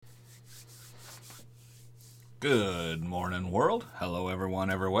Good morning, world. Hello,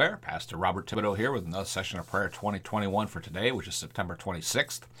 everyone, everywhere. Pastor Robert Thibodeau here with another session of Prayer 2021 for today, which is September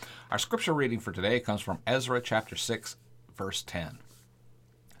 26th. Our scripture reading for today comes from Ezra chapter 6, verse 10.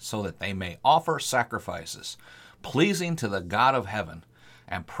 So that they may offer sacrifices pleasing to the God of heaven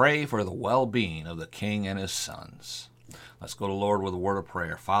and pray for the well-being of the king and his sons. Let's go to the Lord with a word of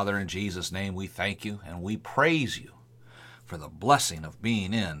prayer. Father, in Jesus' name, we thank you and we praise you for the blessing of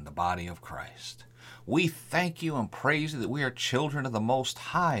being in the body of Christ. We thank you and praise you that we are children of the Most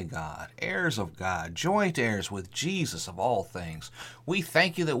High God, heirs of God, joint heirs with Jesus of all things. We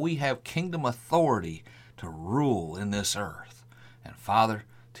thank you that we have kingdom authority to rule in this earth. And Father,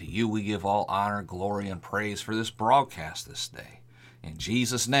 to you we give all honor, glory, and praise for this broadcast this day. In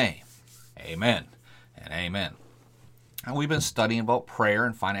Jesus' name, amen and amen. And we've been studying about prayer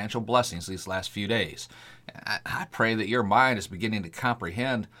and financial blessings these last few days. I pray that your mind is beginning to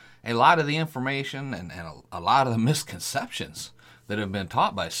comprehend a lot of the information and a lot of the misconceptions that have been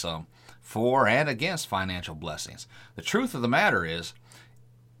taught by some for and against financial blessings. The truth of the matter is,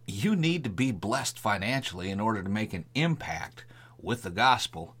 you need to be blessed financially in order to make an impact with the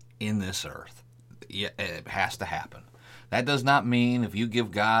gospel in this earth. It has to happen. That does not mean if you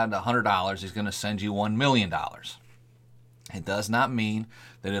give God $100, he's going to send you $1 million. It does not mean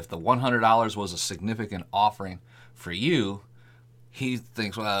that if the $100 was a significant offering for you, he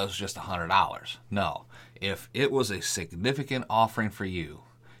thinks, well, it was just $100. No. If it was a significant offering for you,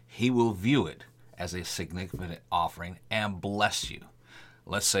 he will view it as a significant offering and bless you.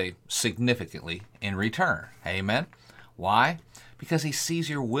 Let's say significantly in return. Amen? Why? Because he sees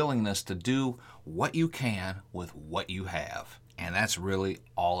your willingness to do what you can with what you have. And that's really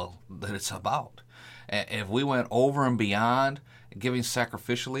all that it's about. If we went over and beyond giving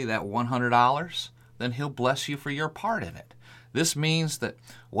sacrificially that $100, then he'll bless you for your part in it. This means that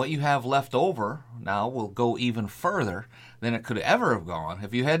what you have left over now will go even further than it could ever have gone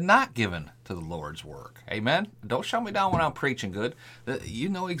if you had not given to the Lord's work. Amen? Don't shut me down when I'm preaching good. You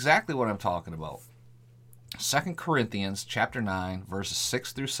know exactly what I'm talking about. 2 Corinthians chapter 9, verses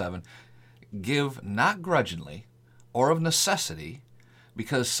 6 through 7, give not grudgingly or of necessity,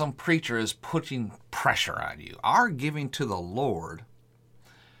 because some preacher is putting pressure on you. Our giving to the Lord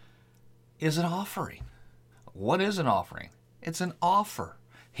is an offering. What is an offering? It's an offer.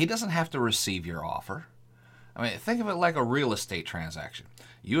 He doesn't have to receive your offer. I mean, think of it like a real estate transaction.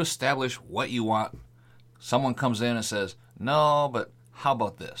 You establish what you want. Someone comes in and says, no, but how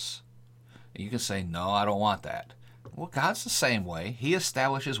about this? You can say, no, I don't want that. Well, God's the same way. He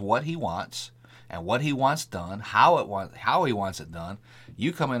establishes what he wants and what he wants done, how he wants it done.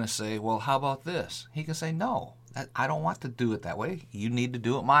 You come in and say, well, how about this? He can say, no, I don't want to do it that way. You need to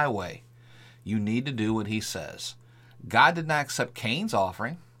do it my way. You need to do what he says. God did not accept Cain's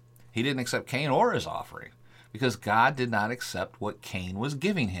offering. He didn't accept Cain or his offering because God did not accept what Cain was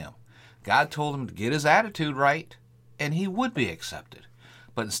giving him. God told him to get his attitude right and he would be accepted.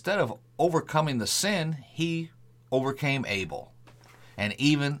 But instead of overcoming the sin, he overcame Abel. And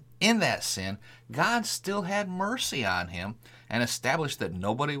even in that sin, God still had mercy on him and established that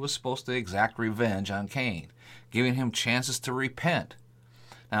nobody was supposed to exact revenge on Cain, giving him chances to repent.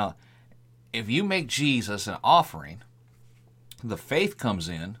 Now, if you make Jesus an offering, the faith comes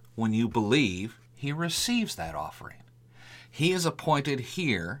in when you believe he receives that offering. He is appointed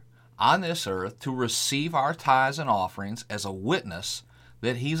here on this earth to receive our tithes and offerings as a witness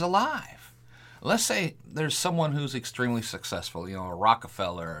that he's alive. Let's say there's someone who's extremely successful, a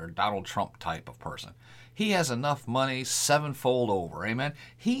Rockefeller or Donald Trump type of person. He has enough money sevenfold over, amen?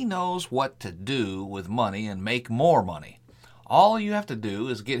 He knows what to do with money and make more money. All you have to do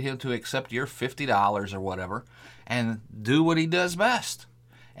is get him to accept your $50 or whatever and do what he does best.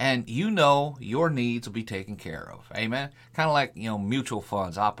 And your needs will be taken care of. Amen? Kind of like, mutual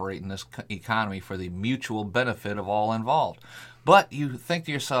funds operate in this economy for the mutual benefit of all involved. But you think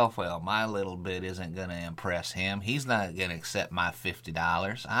to yourself, well, my little bit isn't going to impress him. He's not going to accept my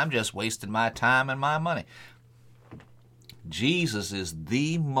 $50. I'm just wasting my time and my money. Jesus is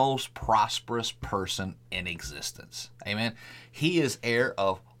the most prosperous person in existence. Amen? He is heir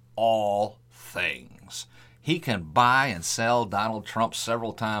of all things. He can buy and sell Donald Trump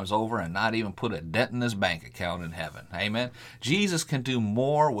several times over and not even put a dent in his bank account in heaven. Amen? Jesus can do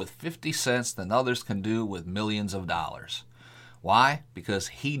more with 50 cents than others can do with millions of dollars. Why? Because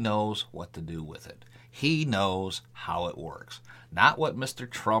he knows what to do with it. He knows how it works. Not what Mr.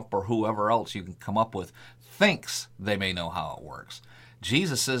 Trump or whoever else you can come up with thinks they may know how it works.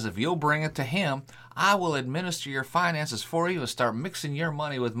 Jesus says, if you'll bring it to him, I will administer your finances for you and start mixing your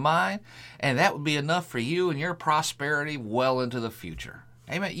money with mine, and that would be enough for you and your prosperity well into the future.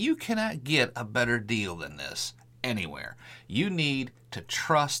 Amen. You cannot get a better deal than this anywhere. You need to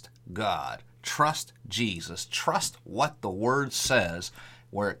trust God, trust Jesus, trust what the Word says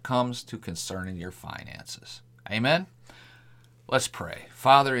where it comes to concerning your finances. Amen. Let's pray.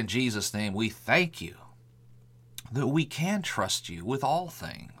 Father, in Jesus' name, we thank you that we can trust you with all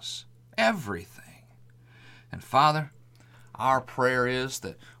things, everything. And Father, our prayer is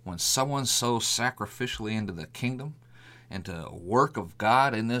that when someone sows sacrificially into the kingdom, into a work of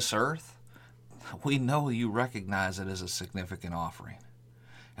God in this earth, we know you recognize it as a significant offering.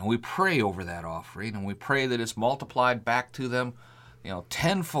 And we pray over that offering, and we pray that it's multiplied back to them,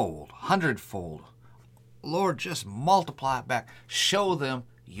 tenfold, hundredfold. Lord, just multiply it back. Show them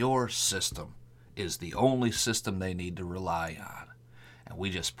your system is the only system they need to rely on. And we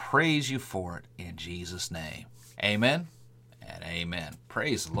just praise you for it in Jesus' name. Amen and amen.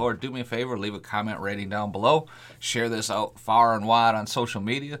 Praise the Lord. Do me a favor, leave a comment rating down below. Share this out far and wide on social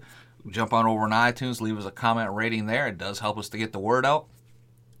media. Jump on over on iTunes, leave us a comment rating there. It does help us to get the word out.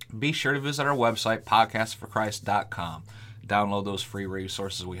 Be sure to visit our website, podcastforchrist.com. Download those free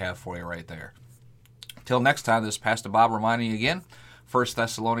resources we have for you right there. Till next time, this is Pastor Bob reminding you again, 1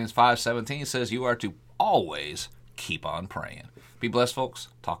 Thessalonians 5:17 says you are to always keep on praying. Be blessed, folks.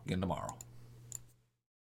 Talk again tomorrow.